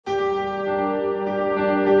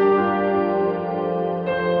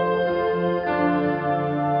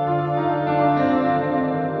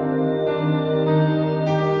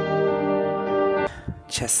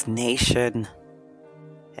Chess Nation,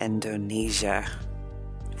 Indonesia.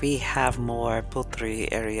 We have more Putri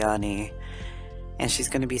Ariani, and she's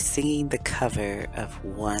going to be singing the cover of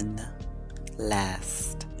One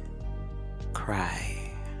Last Cry.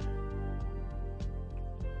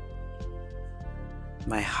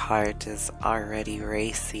 My heart is already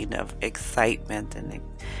racing of excitement and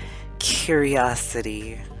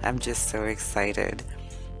curiosity. I'm just so excited.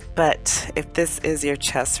 But if this is your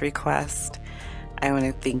chess request, I want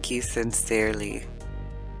to thank you sincerely.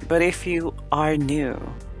 But if you are new,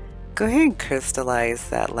 go ahead and crystallize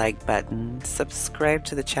that like button. Subscribe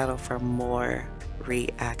to the channel for more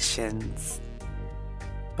reactions.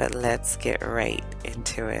 But let's get right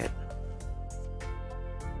into it.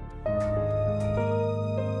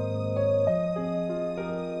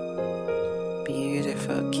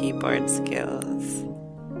 Beautiful keyboard skills.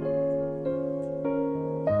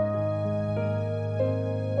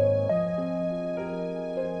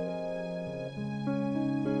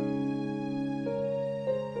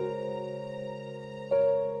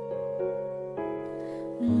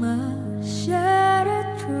 My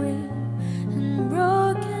shattered dream and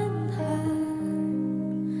broken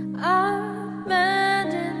heart are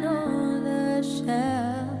mending on the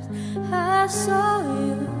shelves. I saw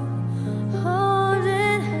you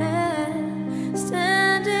holding hands,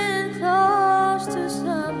 standing close to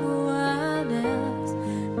someone else.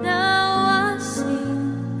 Now I see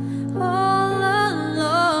all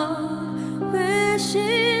alone,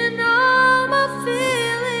 wishing all my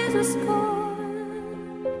feelings was gone.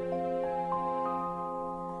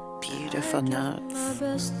 Beautiful notes. My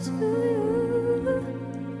best to you.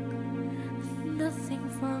 Nothing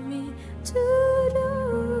for me to do,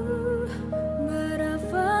 but I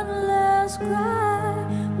found less cry,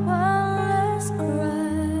 one less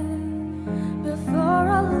cry, before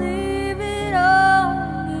I leave it all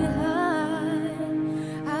behind.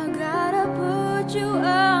 I gotta put you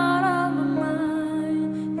out of my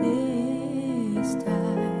mind this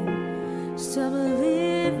time. Stop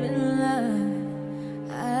living life.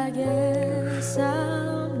 I guess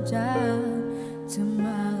I'm down to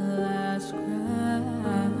my last cry.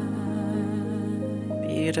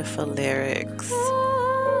 Beautiful lyrics.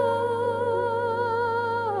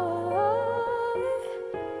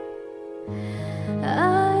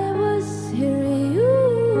 I was here, you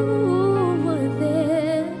were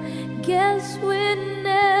there. Guess we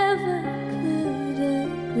never could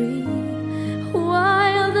agree.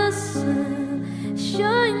 While the sun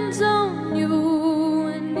shines on you,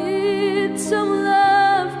 I need some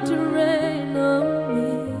love to rain on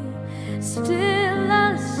me. Still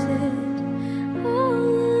I sit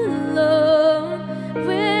all alone,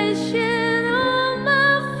 wishing all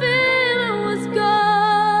my feeling was gone.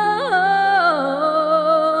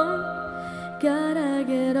 Gotta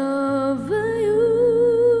get over you.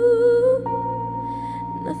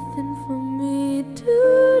 Nothing for me to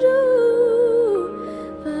do,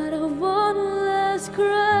 but I want less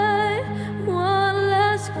cry, one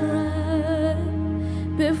last cry,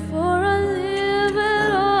 before I leave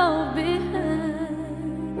it all behind.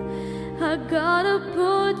 I gotta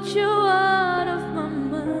put you out of my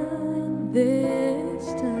mind this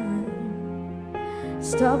time.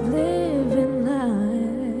 Stop living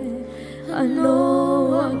life. I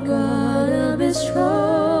know I gotta be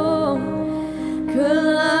strong, 'cause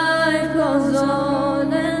life goes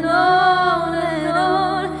on and on and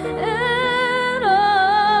on and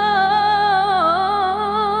on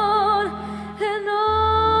and on.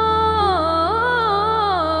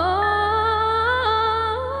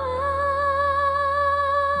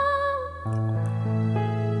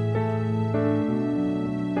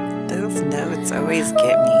 Those notes always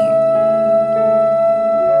get me.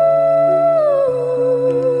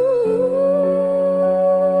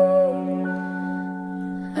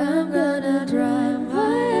 I'm gonna dry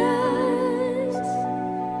my eyes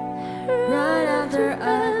right after I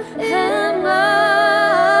had my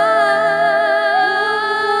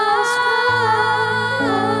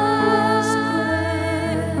last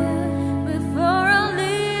cry, before I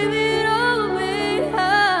leave it all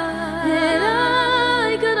behind. And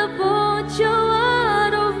I gotta put you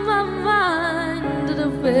out of my mind the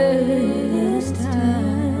first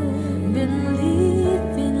time. Been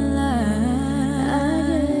living life. I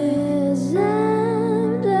guess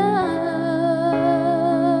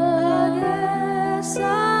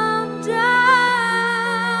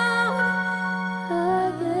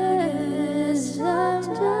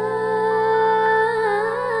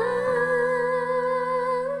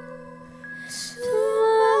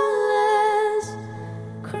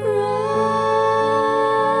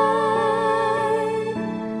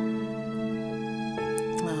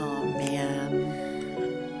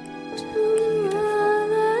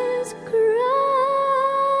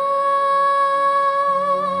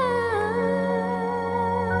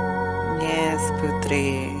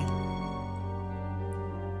Putri.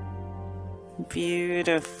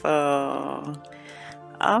 Beautiful.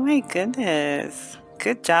 Oh my goodness.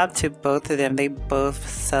 Good job to both of them. They both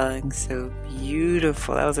sung so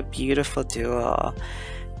beautiful. That was a beautiful duo.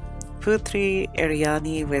 Putri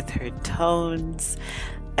Ariani with her tones.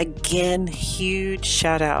 Again, huge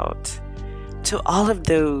shout out to all of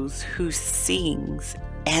those who sings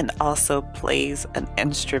and also plays an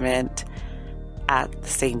instrument at the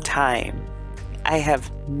same time. I have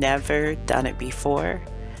never done it before,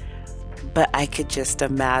 but I could just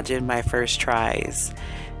imagine my first tries.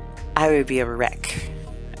 I would be a wreck.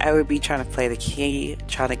 I would be trying to play the key,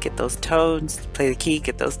 trying to get those tones, play the key,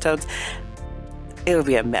 get those tones. It would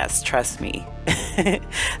be a mess, trust me.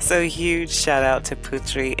 So huge shout out to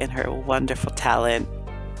Putri and her wonderful talent.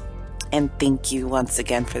 And thank you once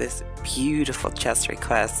again for this beautiful chest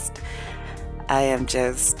request. I'm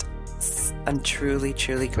truly,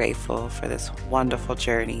 truly grateful for this wonderful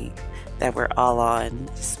journey that we're all on.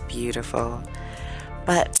 It's beautiful.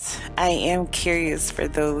 But I am curious for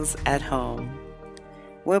those at home,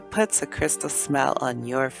 what puts a crystal smile on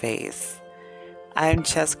your face? I'm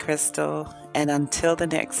ChestCrystal, and until the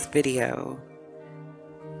next video,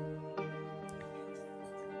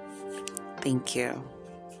 thank you.